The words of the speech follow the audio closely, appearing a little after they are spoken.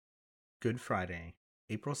Good Friday,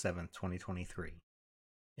 April 7th, 2023.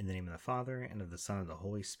 In the name of the Father, and of the Son, and of the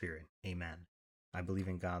Holy Spirit. Amen. I believe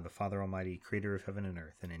in God, the Father Almighty, creator of heaven and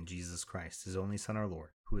earth, and in Jesus Christ, his only Son, our Lord,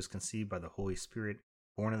 who was conceived by the Holy Spirit,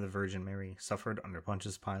 born of the Virgin Mary, suffered under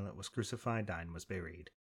Pontius Pilate, was crucified, died, and was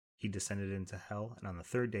buried. He descended into hell, and on the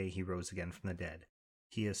third day he rose again from the dead.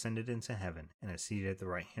 He ascended into heaven, and is seated at the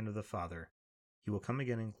right hand of the Father. He will come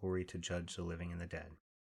again in glory to judge the living and the dead.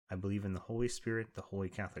 I believe in the Holy Spirit, the Holy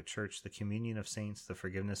Catholic Church, the communion of saints, the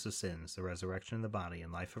forgiveness of sins, the resurrection of the body,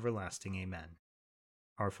 and life everlasting. Amen.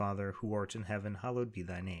 Our Father, who art in heaven, hallowed be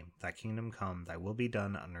thy name. Thy kingdom come, thy will be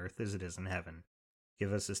done on earth as it is in heaven.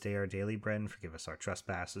 Give us this day our daily bread, and forgive us our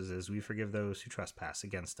trespasses, as we forgive those who trespass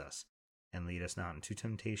against us. And lead us not into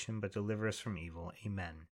temptation, but deliver us from evil.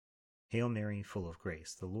 Amen. Hail Mary, full of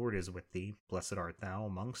grace, the Lord is with thee. Blessed art thou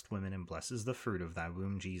amongst women, and blessed is the fruit of thy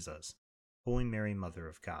womb, Jesus. Holy Mary, Mother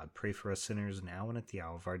of God, pray for us sinners now and at the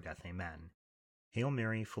hour of our death. Amen. Hail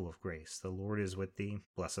Mary, full of grace, the Lord is with thee.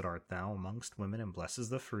 Blessed art thou amongst women, and blessed is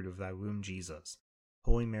the fruit of thy womb, Jesus.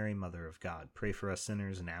 Holy Mary, Mother of God, pray for us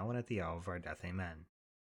sinners now and at the hour of our death. Amen.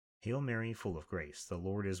 Hail Mary, full of grace, the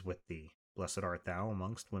Lord is with thee. Blessed art thou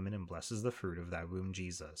amongst women, and blessed is the fruit of thy womb,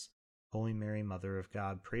 Jesus. Holy Mary, Mother of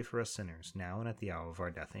God, pray for us sinners now and at the hour of our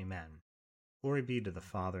death. Amen. Glory be to the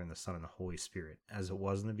Father, and the Son, and the Holy Spirit, as it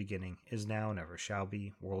was in the beginning, is now, and ever shall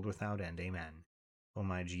be, world without end. Amen. O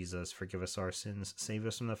my Jesus, forgive us our sins, save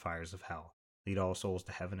us from the fires of hell. Lead all souls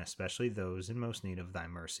to heaven, especially those in most need of thy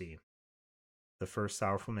mercy. The first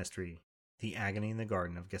sorrowful mystery, the agony in the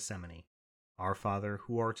Garden of Gethsemane. Our Father,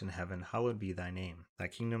 who art in heaven, hallowed be thy name. Thy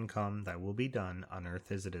kingdom come, thy will be done, on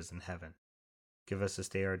earth as it is in heaven. Give us this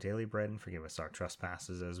day our daily bread, and forgive us our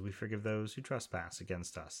trespasses, as we forgive those who trespass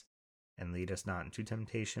against us. And lead us not into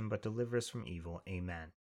temptation, but deliver us from evil. Amen.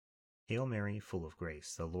 Hail Mary, full of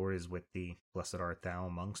grace, the Lord is with thee. Blessed art thou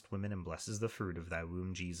amongst women, and blessed is the fruit of thy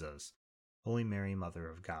womb, Jesus. Holy Mary, Mother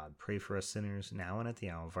of God, pray for us sinners, now and at the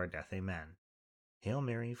hour of our death. Amen. Hail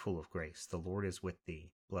Mary, full of grace, the Lord is with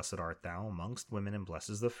thee. Blessed art thou amongst women, and blessed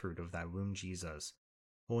is the fruit of thy womb, Jesus.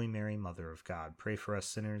 Holy Mary, Mother of God, pray for us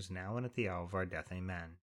sinners, now and at the hour of our death.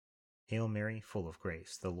 Amen. Hail Mary, full of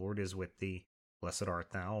grace, the Lord is with thee. Blessed art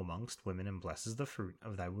thou amongst women, and blessed is the fruit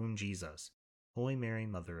of thy womb, Jesus. Holy Mary,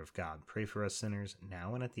 Mother of God, pray for us sinners,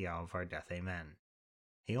 now and at the hour of our death. Amen.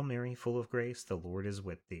 Hail Mary, full of grace, the Lord is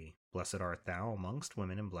with thee. Blessed art thou amongst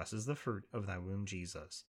women, and blessed is the fruit of thy womb,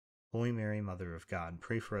 Jesus. Holy Mary, Mother of God,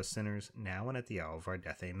 pray for us sinners, now and at the hour of our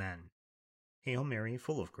death. Amen. Hail Mary,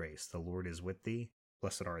 full of grace, the Lord is with thee.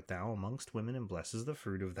 Blessed art thou amongst women, and blessed is the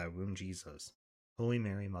fruit of thy womb, Jesus. Holy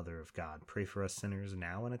Mary, Mother of God, pray for us sinners,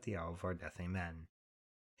 now and at the hour of our death. Amen.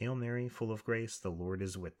 Hail Mary, full of grace, the Lord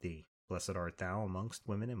is with thee. Blessed art thou amongst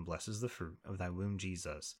women, and blessed is the fruit of thy womb,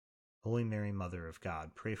 Jesus. Holy Mary, Mother of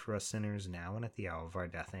God, pray for us sinners, now and at the hour of our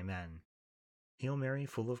death. Amen. Hail Mary,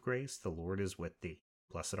 full of grace, the Lord is with thee.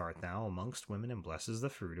 Blessed art thou amongst women, and blessed is the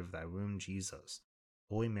fruit of thy womb, Jesus.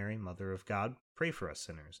 Holy Mary, Mother of God, pray for us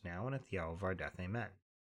sinners, now and at the hour of our death. Amen.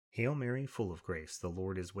 Hail Mary, full of grace, the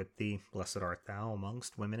Lord is with thee. Blessed art thou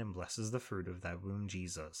amongst women, and blessed is the fruit of thy womb,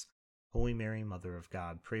 Jesus. Holy Mary, Mother of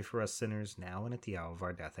God, pray for us sinners, now and at the hour of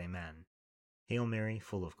our death. Amen. Hail Mary,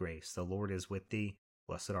 full of grace, the Lord is with thee.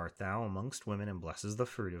 Blessed art thou amongst women, and blessed is the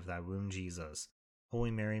fruit of thy womb, Jesus.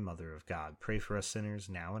 Holy Mary, Mother of God, pray for us sinners,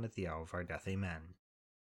 now and at the hour of our death. Amen.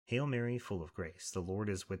 Hail Mary, full of grace, the Lord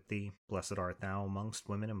is with thee. Blessed art thou amongst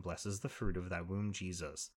women, and blessed is the fruit of thy womb,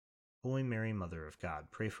 Jesus. Holy Mary, Mother of God,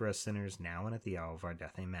 pray for us sinners, now and at the hour of our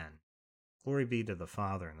death. Amen. Glory be to the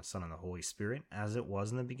Father, and the Son, and the Holy Spirit, as it was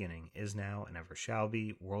in the beginning, is now, and ever shall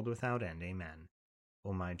be, world without end. Amen.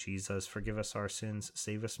 O my Jesus, forgive us our sins,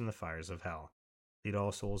 save us from the fires of hell. Lead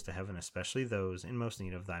all souls to heaven, especially those in most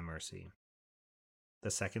need of thy mercy. The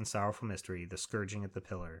second sorrowful mystery, the scourging at the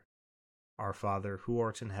pillar. Our Father, who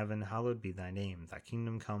art in heaven, hallowed be thy name. Thy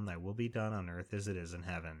kingdom come, thy will be done on earth as it is in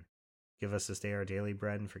heaven. Give us this day our daily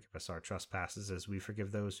bread, and forgive us our trespasses, as we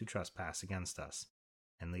forgive those who trespass against us.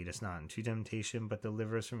 And lead us not into temptation, but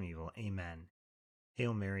deliver us from evil. Amen.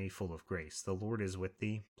 Hail Mary, full of grace, the Lord is with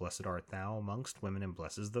thee. Blessed art thou amongst women, and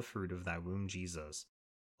blessed is the fruit of thy womb, Jesus.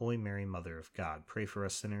 Holy Mary, Mother of God, pray for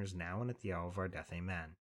us sinners, now and at the hour of our death.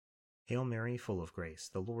 Amen. Hail Mary, full of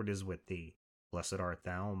grace, the Lord is with thee. Blessed art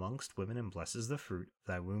thou amongst women, and blessed is the fruit of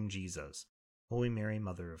thy womb, Jesus. Holy Mary,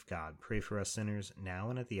 Mother of God, pray for us sinners, now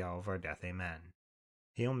and at the hour of our death. Amen.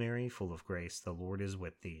 Hail Mary, full of grace, the Lord is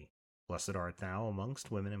with thee. Blessed art thou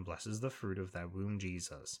amongst women, and blessed is the fruit of thy womb,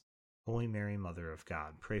 Jesus. Holy Mary, Mother of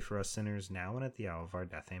God, pray for us sinners, now and at the hour of our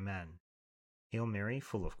death. Amen. Hail Mary,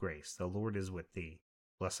 full of grace, the Lord is with thee.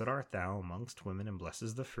 Blessed art thou amongst women, and blessed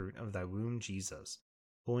is the fruit of thy womb, Jesus.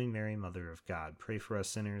 Holy Mary, Mother of God, pray for us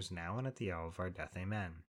sinners, now and at the hour of our death.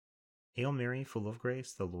 Amen. Hail Mary, full of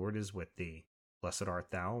grace, the Lord is with thee. Blessed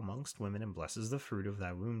art thou amongst women, and blessed is the fruit of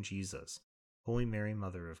thy womb, Jesus. Holy Mary,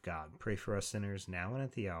 Mother of God, pray for us sinners, now and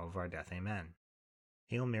at the hour of our death. Amen.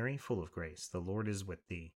 Hail Mary, full of grace, the Lord is with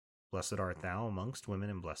thee. Blessed art thou amongst women,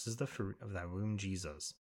 and blessed is the fruit of thy womb,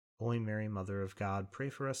 Jesus. Holy Mary, Mother of God, pray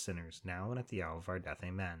for us sinners, now and at the hour of our death.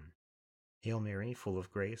 Amen. Hail Mary, full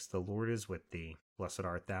of grace, the Lord is with thee. Blessed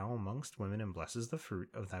art thou amongst women, and blessed is the fruit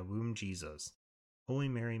of thy womb, Jesus. Holy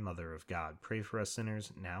Mary, Mother of God, pray for us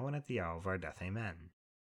sinners, now and at the hour of our death. Amen.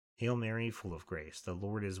 Hail Mary, full of grace, the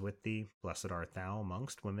Lord is with thee. Blessed art thou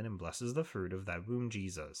amongst women, and blessed is the fruit of thy womb,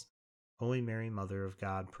 Jesus. Holy Mary, Mother of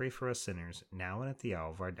God, pray for us sinners, now and at the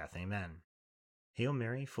hour of our death. Amen. Hail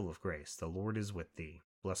Mary, full of grace, the Lord is with thee.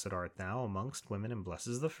 Blessed art thou amongst women, and blessed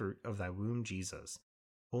is the fruit of thy womb, Jesus.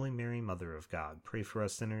 Holy Mary, Mother of God, pray for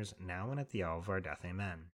us sinners, now and at the hour of our death.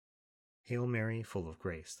 Amen. Hail Mary, full of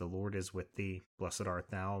grace, the Lord is with thee. Blessed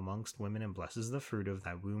art thou amongst women, and blessed is the fruit of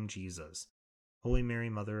thy womb, Jesus. Holy Mary,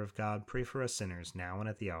 Mother of God, pray for us sinners, now and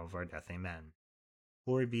at the hour of our death. Amen.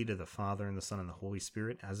 Glory be to the Father, and the Son, and the Holy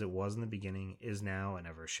Spirit, as it was in the beginning, is now, and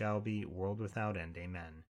ever shall be, world without end.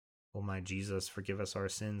 Amen. O my Jesus, forgive us our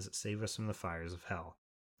sins, save us from the fires of hell.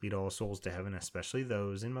 Lead all souls to heaven, especially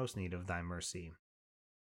those in most need of thy mercy.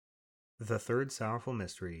 The third sorrowful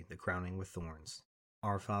mystery, the crowning with thorns.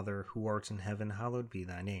 Our Father, who art in heaven, hallowed be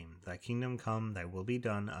thy name. Thy kingdom come, thy will be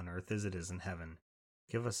done, on earth as it is in heaven.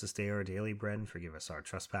 Give us this day our daily bread, and forgive us our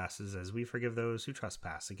trespasses, as we forgive those who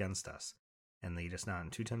trespass against us. And lead us not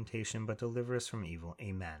into temptation, but deliver us from evil.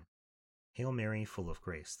 Amen. Hail Mary, full of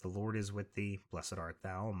grace, the Lord is with thee. Blessed art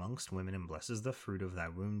thou amongst women, and blessed is the fruit of thy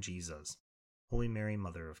womb, Jesus. Holy Mary,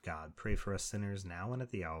 Mother of God, pray for us sinners, now and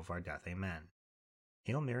at the hour of our death. Amen.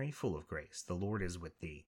 Hail Mary, full of grace, the Lord is with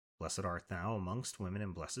thee. Blessed art thou amongst women,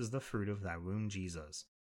 and blessed is the fruit of thy womb, Jesus.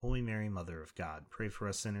 Holy Mary, Mother of God, pray for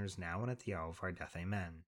us sinners, now and at the hour of our death.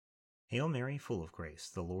 Amen. Hail Mary, full of grace,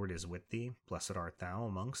 the Lord is with thee. Blessed art thou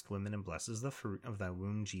amongst women, and blessed is the fruit of thy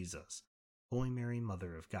womb, Jesus. Holy Mary,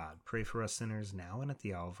 Mother of God, pray for us sinners, now and at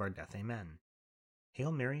the hour of our death. Amen.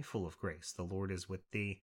 Hail Mary, full of grace, the Lord is with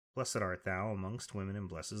thee. Blessed art thou amongst women, and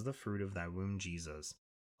blessed is the fruit of thy womb, Jesus.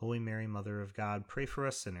 Holy Mary, Mother of God, pray for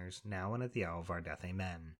us sinners, now and at the hour of our death.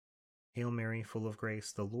 Amen. Hail Mary, full of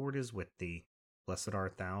grace, the Lord is with thee. Blessed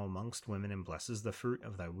art thou amongst women, and blessed is the fruit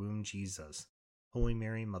of thy womb, Jesus. Holy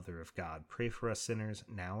Mary, Mother of God, pray for us sinners,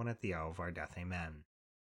 now and at the hour of our death. Amen.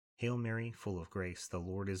 Hail Mary, full of grace, the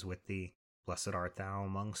Lord is with thee. Blessed art thou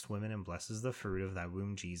amongst women, and blessed is the fruit of thy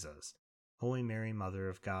womb, Jesus. Holy Mary, Mother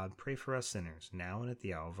of God, pray for us sinners, now and at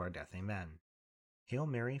the hour of our death. Amen. Hail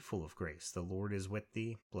Mary, full of grace, the Lord is with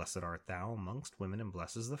thee. Blessed art thou amongst women, and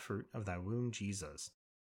blessed is the fruit of thy womb, Jesus.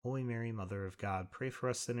 Holy Mary, Mother of God, pray for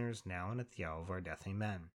us sinners, now and at the hour of our death.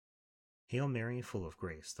 Amen. Hail Mary, full of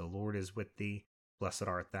grace, the Lord is with thee. Blessed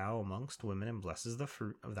art thou amongst women, and blessed is the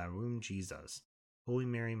fruit of thy womb, Jesus. Holy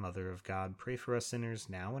Mary, Mother of God, pray for us sinners,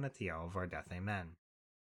 now and at the hour of our death. Amen.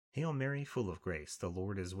 Hail Mary, full of grace, the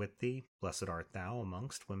Lord is with thee. Blessed art thou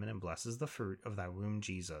amongst women, and blessed is the fruit of thy womb,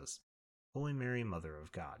 Jesus. Holy Mary, Mother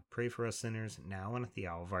of God, pray for us sinners, now and at the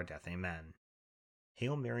hour of our death. Amen.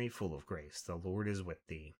 Hail Mary, full of grace, the Lord is with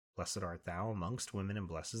thee. Blessed art thou amongst women, and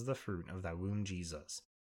blessed is the fruit of thy womb, Jesus.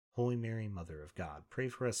 Holy Mary, Mother of God, pray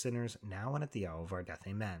for us sinners, now and at the hour of our death.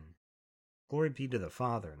 Amen. Glory be to the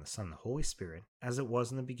Father, and the Son, and the Holy Spirit, as it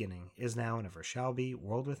was in the beginning, is now, and ever shall be,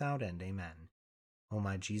 world without end. Amen. O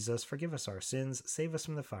my Jesus, forgive us our sins, save us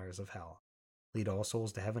from the fires of hell. Lead all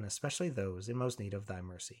souls to heaven, especially those in most need of thy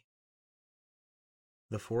mercy.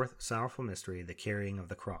 The fourth sorrowful mystery, the carrying of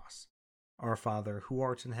the cross. Our Father, who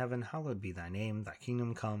art in heaven, hallowed be thy name. Thy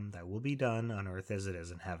kingdom come, thy will be done, on earth as it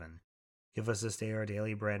is in heaven. Give us this day our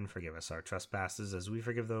daily bread, and forgive us our trespasses, as we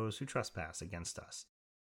forgive those who trespass against us.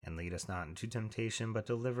 And lead us not into temptation, but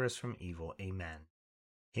deliver us from evil. Amen.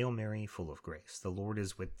 Hail Mary, full of grace, the Lord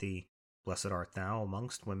is with thee. Blessed art thou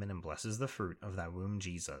amongst women, and blessed is the fruit of thy womb,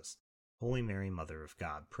 Jesus. Holy Mary, Mother of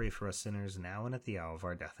God, pray for us sinners, now and at the hour of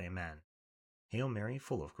our death. Amen. Hail Mary,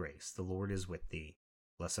 full of grace, the Lord is with thee.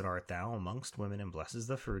 Blessed art thou amongst women, and blessed is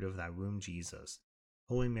the fruit of thy womb, Jesus.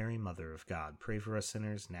 Holy Mary, Mother of God, pray for us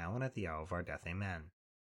sinners, now and at the hour of our death. Amen.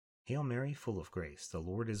 Hail Mary, full of grace, the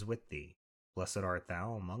Lord is with thee. Blessed art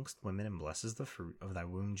thou amongst women, and blessed is the fruit of thy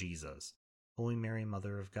womb, Jesus. Holy Mary,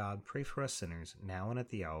 Mother of God, pray for us sinners, now and at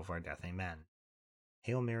the hour of our death. Amen.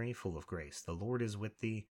 Hail Mary, full of grace, the Lord is with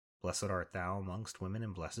thee. Blessed art thou amongst women,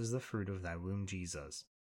 and blessed is the fruit of thy womb, Jesus.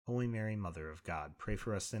 Holy Mary, Mother of God, pray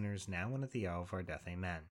for us sinners, now and at the hour of our death.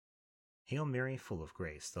 Amen. Hail Mary, full of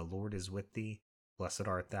grace, the Lord is with thee. Blessed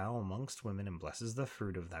art thou amongst women, and blessed is the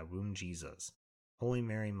fruit of thy womb, Jesus. Holy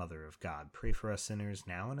Mary, Mother of God, pray for us sinners,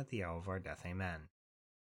 now and at the hour of our death. Amen.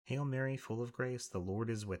 Hail Mary, full of grace, the Lord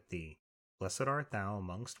is with thee. Blessed art thou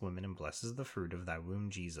amongst women, and blessed is the fruit of thy womb,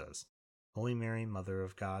 Jesus. Holy Mary, Mother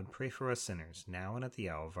of God, pray for us sinners, now and at the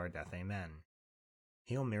hour of our death. Amen.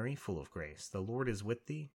 Hail Mary, full of grace, the Lord is with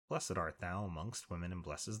thee. Blessed art thou amongst women, and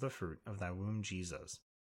blessed is the fruit of thy womb, Jesus.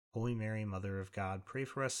 Holy Mary, Mother of God, pray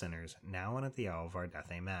for us sinners, now and at the hour of our death.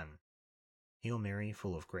 Amen. Hail Mary,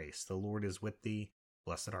 full of grace, the Lord is with thee.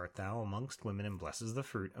 Blessed art thou amongst women, and blessed is the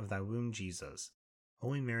fruit of thy womb, Jesus.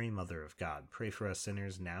 Holy Mary, Mother of God, pray for us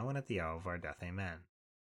sinners, now and at the hour of our death. Amen.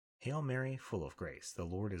 Hail Mary, full of grace, the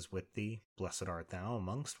Lord is with thee. Blessed art thou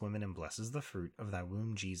amongst women, and blessed is the fruit of thy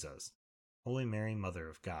womb, Jesus. Holy Mary, Mother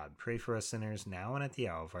of God, pray for us sinners, now and at the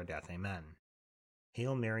hour of our death. Amen.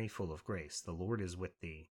 Hail Mary, full of grace, the Lord is with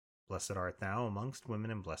thee. Blessed art thou amongst women,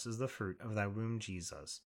 and blessed is the fruit of thy womb,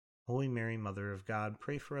 Jesus. Holy Mary, Mother of God,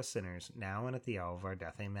 pray for us sinners, now and at the hour of our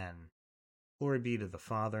death. Amen. Glory be to the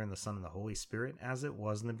Father, and the Son, and the Holy Spirit, as it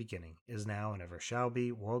was in the beginning, is now, and ever shall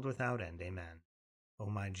be, world without end. Amen. O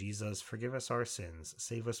my Jesus, forgive us our sins,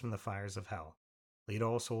 save us from the fires of hell. Lead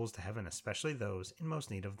all souls to heaven, especially those in most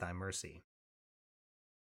need of thy mercy.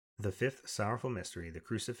 The fifth sorrowful mystery, the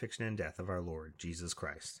crucifixion and death of our Lord Jesus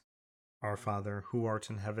Christ. Our Father, who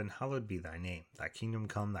art in heaven, hallowed be thy name. Thy kingdom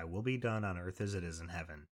come, thy will be done on earth as it is in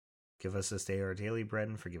heaven. Give us this day our daily bread,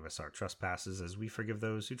 and forgive us our trespasses, as we forgive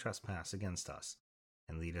those who trespass against us.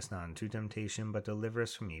 And lead us not into temptation, but deliver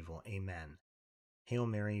us from evil. Amen. Hail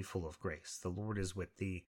Mary, full of grace, the Lord is with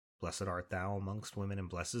thee. Blessed art thou amongst women, and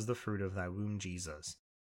blessed is the fruit of thy womb, Jesus.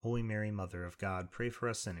 Holy Mary, Mother of God, pray for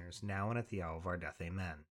us sinners, now and at the hour of our death.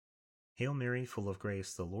 Amen. Hail Mary, full of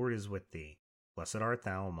grace, the Lord is with thee. Blessed art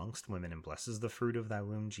thou amongst women, and blessed is the fruit of thy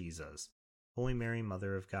womb, Jesus. Holy Mary,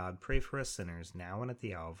 Mother of God, pray for us sinners, now and at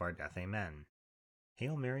the hour of our death. Amen.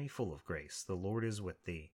 Hail Mary, full of grace, the Lord is with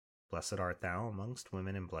thee. Blessed art thou amongst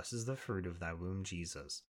women, and blessed is the fruit of thy womb,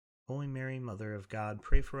 Jesus. Holy Mary, Mother of God,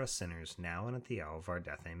 pray for us sinners, now and at the hour of our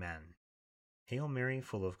death. Amen. Hail Mary,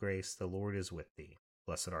 full of grace, the Lord is with thee.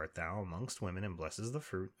 Blessed art thou amongst women, and blessed is the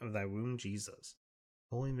fruit of thy womb, Jesus.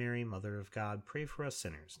 Holy Mary, Mother of God, pray for us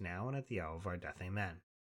sinners, now and at the hour of our death. Amen.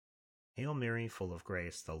 Hail Mary, full of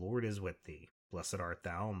grace, the Lord is with thee. Blessed art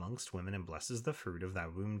thou amongst women, and blessed is the fruit of thy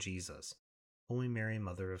womb, Jesus. Holy Mary,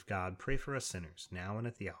 Mother of God, pray for us sinners, now and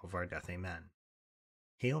at the hour of our death. Amen.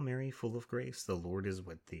 Hail Mary, full of grace, the Lord is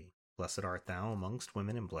with thee. Blessed art thou amongst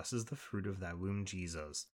women, and blessed is the fruit of thy womb,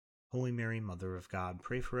 Jesus. Holy Mary, Mother of God,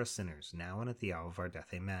 pray for us sinners, now and at the hour of our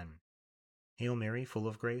death. Amen. Hail Mary, full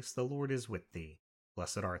of grace, the Lord is with thee.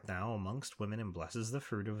 Blessed art thou amongst women, and blessed is the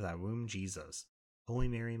fruit of thy womb, Jesus. Holy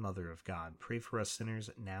Mary, Mother of God, pray for us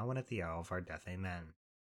sinners, now and at the hour of our death. Amen.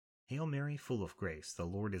 Hail Mary, full of grace, the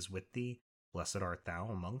Lord is with thee. Blessed art thou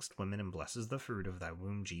amongst women, and blessed is the fruit of thy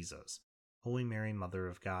womb, Jesus. Holy Mary, Mother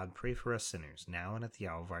of God, pray for us sinners, now and at the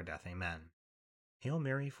hour of our death. Amen. Hail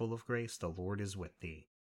Mary, full of grace, the Lord is with thee.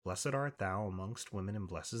 Blessed art thou amongst women, and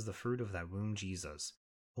blessed is the fruit of thy womb, Jesus.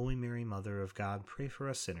 Holy Mary, Mother of God, pray for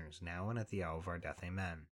us sinners, now and at the hour of our death.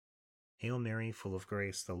 Amen. Hail Mary, full of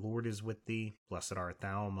grace, the Lord is with thee. Blessed art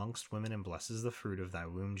thou amongst women, and blessed is the fruit of thy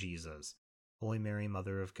womb, Jesus. Holy Mary,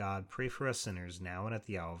 Mother of God, pray for us sinners, now and at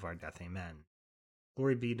the hour of our death. Amen.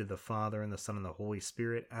 Glory be to the Father, and the Son, and the Holy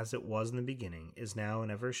Spirit, as it was in the beginning, is now,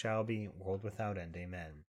 and ever shall be, world without end.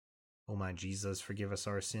 Amen. O my Jesus, forgive us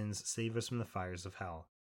our sins, save us from the fires of hell.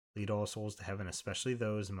 Lead all souls to heaven, especially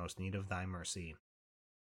those in most need of thy mercy.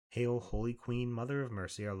 Hail, Holy Queen, Mother of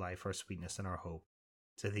mercy, our life, our sweetness, and our hope.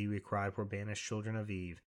 To thee we cry, poor banished children of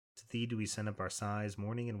Eve. To thee do we send up our sighs,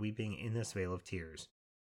 mourning and weeping in this vale of tears.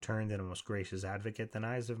 Turn then, O most gracious Advocate, thine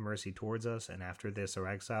eyes of mercy towards us, and after this our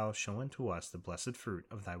exile, show unto us the blessed fruit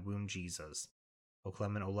of thy womb, Jesus. O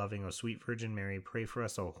clement, O loving, O sweet Virgin Mary, pray for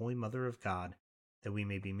us, O Holy Mother of God, that we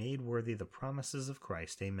may be made worthy the promises of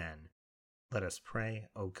Christ. Amen. Let us pray.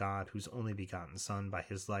 O God, whose only begotten Son, by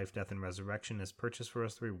his life, death, and resurrection, has purchased for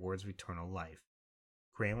us the rewards of eternal life.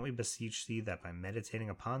 Grant, we beseech thee, that by meditating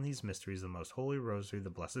upon these mysteries of the most holy Rosary of the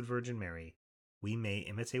Blessed Virgin Mary, we may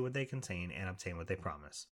imitate what they contain and obtain what they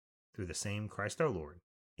promise. Through the same Christ our Lord.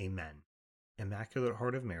 Amen. Immaculate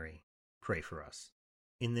Heart of Mary, pray for us.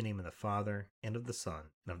 In the name of the Father, and of the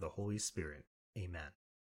Son, and of the Holy Spirit. Amen.